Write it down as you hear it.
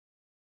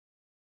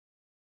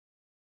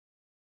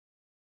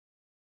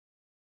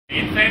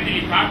Inside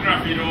the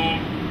lithography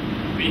room,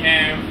 we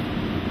have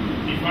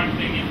the first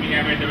thing is we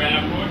have a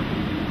developer.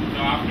 So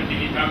after the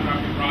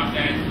lithography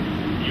process,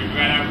 you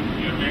develop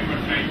your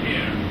wafers right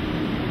here.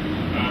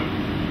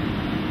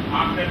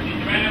 After the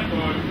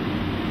developer,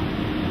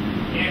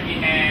 here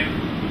we have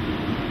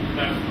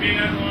the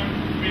spinner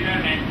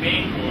and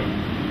bake board.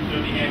 So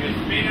we have a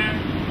spinner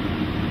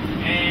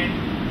and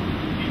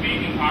the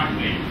baking hot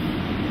plates.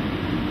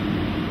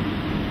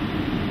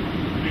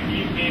 We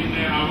keep in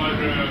our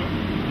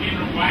clean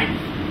room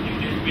wipes. In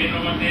this bin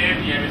over there,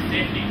 we have a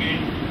safety kit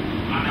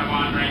on the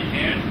wall right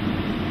here.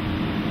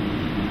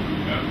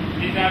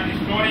 These are the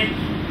storage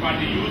for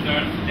the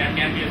users that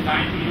can be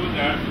assigned to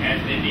users as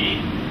they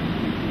need.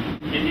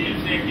 Material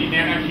safety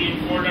data sheet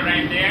folder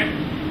right there.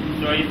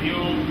 So if you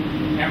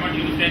haven't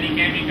used any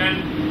chemical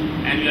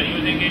and you are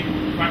using it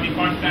for the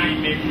first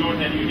time, make sure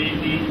that you read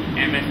the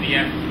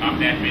MSDS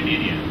of that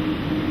material.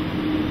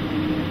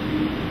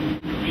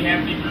 We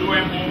have the blue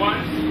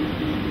M01s.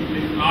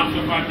 This is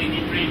also for the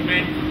heat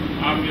treatment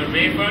of your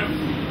wafers.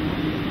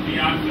 We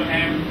also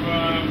have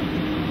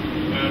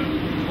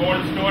cold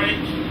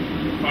storage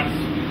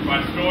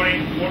for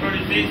storing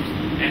photoresist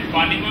and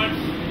polymers.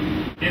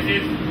 This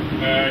is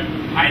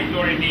high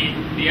purity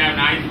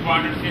deionized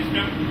water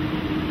system.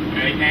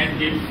 It has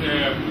this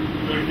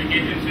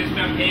purification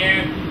system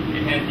here.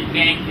 It has the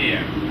tank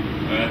here.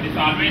 This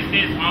always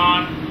stays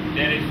on.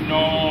 There is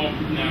no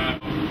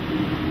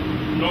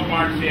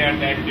parts here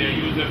that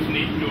users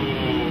need to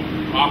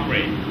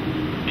operate.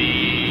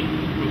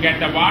 To get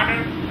the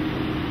water,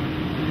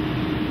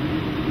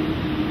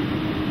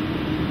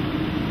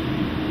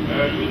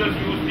 users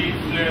use these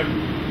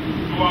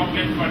two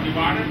outlets for the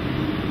water.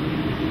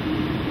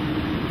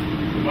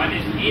 One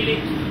is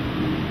helix.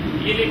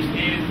 Helix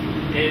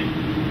is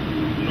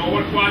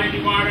lower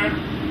quality water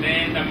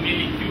than the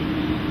millicube.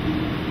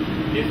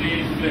 This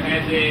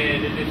has a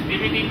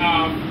resistivity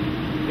of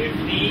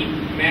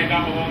 15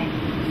 mega ohm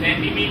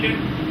centimeter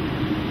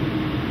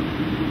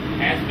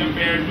as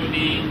compared to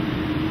the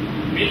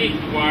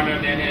millicube water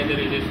that has a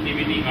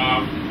resistivity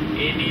of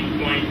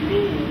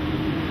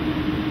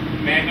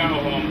 18.2 mega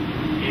ohm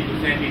into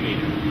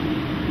centimeter.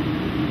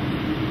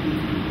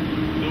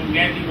 To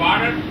get the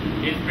water,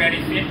 it's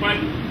very simple.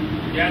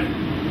 Just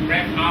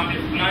press on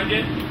this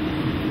plunger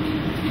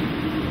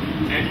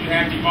and you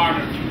have the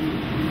water.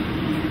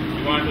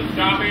 You want to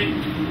stop it,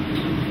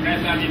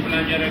 press on the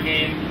plunger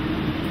again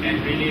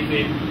and release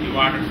it, the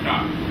water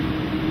stops.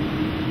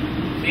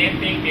 Same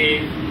thing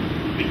is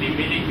with the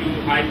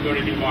millicube high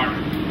purity water.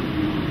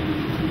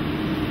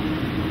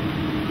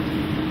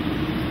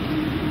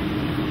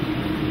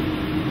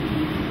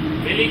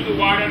 Millicube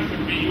water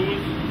should be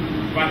used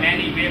for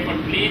any wafer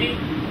cleaning.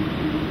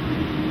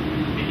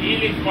 The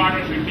helix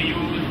water should be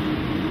used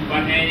for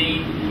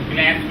any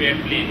glassware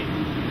cleaning.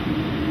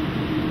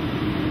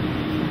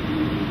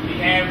 We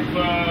have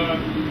to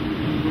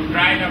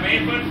dry the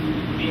wafers.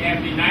 We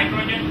have the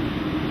nitrogen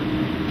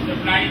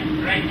supplied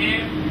right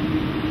here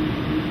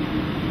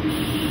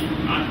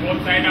on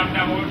both sides of the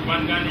hood.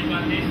 One gun is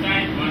on this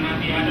side, one on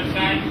the other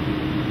side,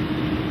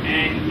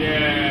 and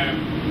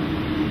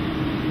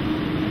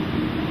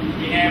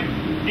we have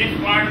this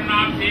water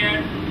knobs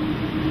here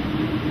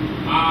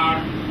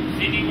are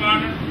city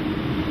water,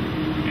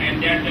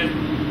 and that is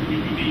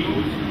to be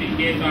used in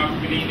case of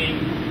cleaning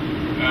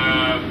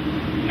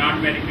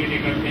not very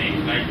critical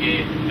things like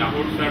the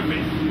hood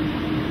surface.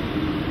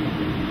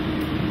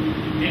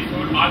 This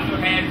hood also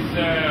has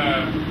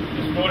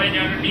storage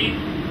underneath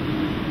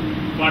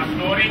for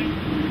storing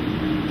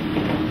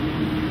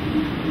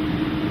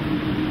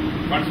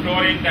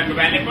the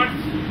developers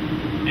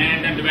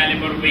and the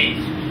developer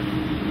waste.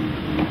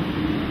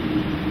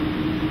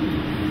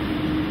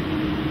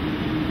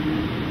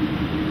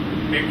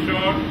 Make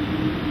sure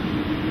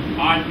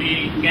all the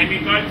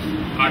chemicals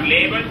are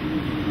labeled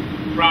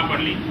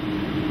properly.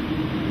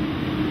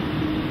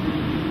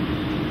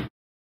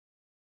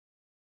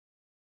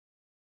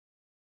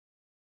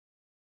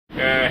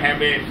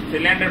 Have a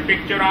cylinder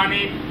picture on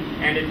it,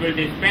 and it will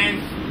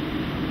dispense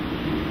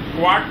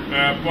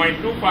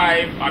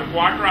 0.25 or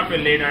quarter of a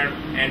liter,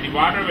 and the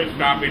water will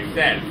stop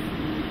itself.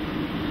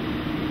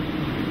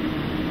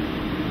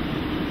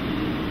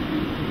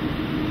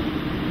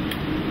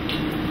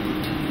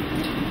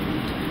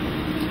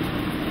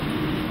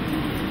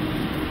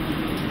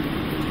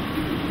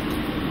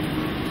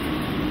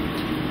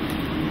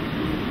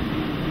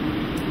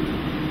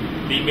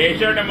 The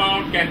measured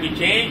amount can be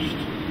changed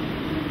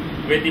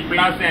with the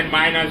plus and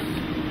minus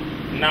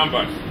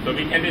numbers, so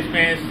we can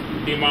dispense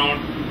the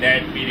amount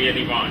that we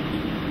really want.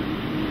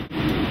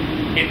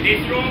 In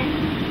this room,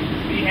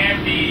 we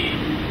have the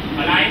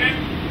alignment.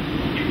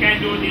 You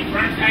can do the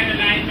front side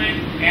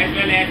alignment as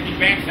well as the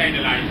back side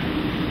alignment.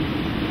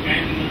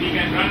 And we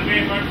can run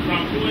wafers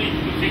from 2-inch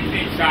to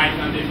 6-inch size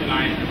on this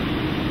alignment.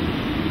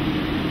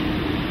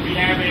 We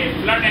have a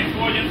flood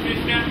exposure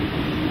system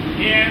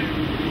here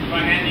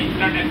for any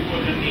flood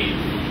exposure needs.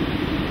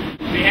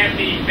 We have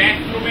the back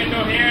through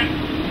window here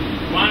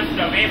Once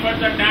the wafers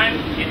are done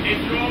in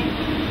this room,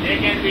 they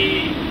can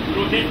be,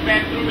 through this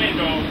pass-through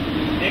window,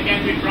 they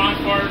can be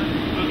transferred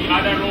to the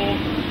other room,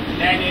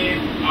 that is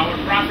our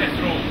process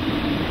room,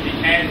 which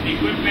has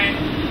equipment,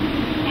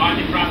 all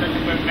the process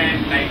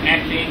equipment like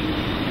etching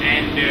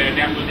and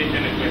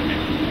deposition equipment.